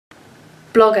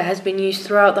Blogger has been used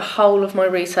throughout the whole of my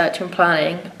research and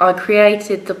planning. I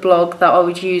created the blog that I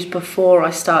would use before I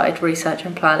started research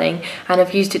and planning, and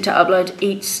have used it to upload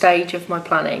each stage of my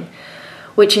planning,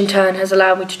 which in turn has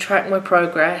allowed me to track my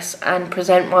progress and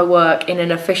present my work in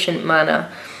an efficient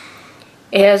manner.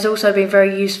 It has also been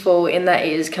very useful in that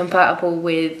it is compatible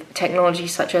with technology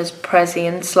such as Prezi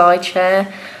and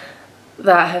SlideShare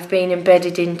that have been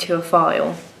embedded into a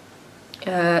file.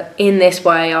 In this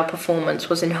way, our performance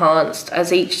was enhanced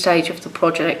as each stage of the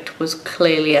project was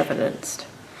clearly evidenced.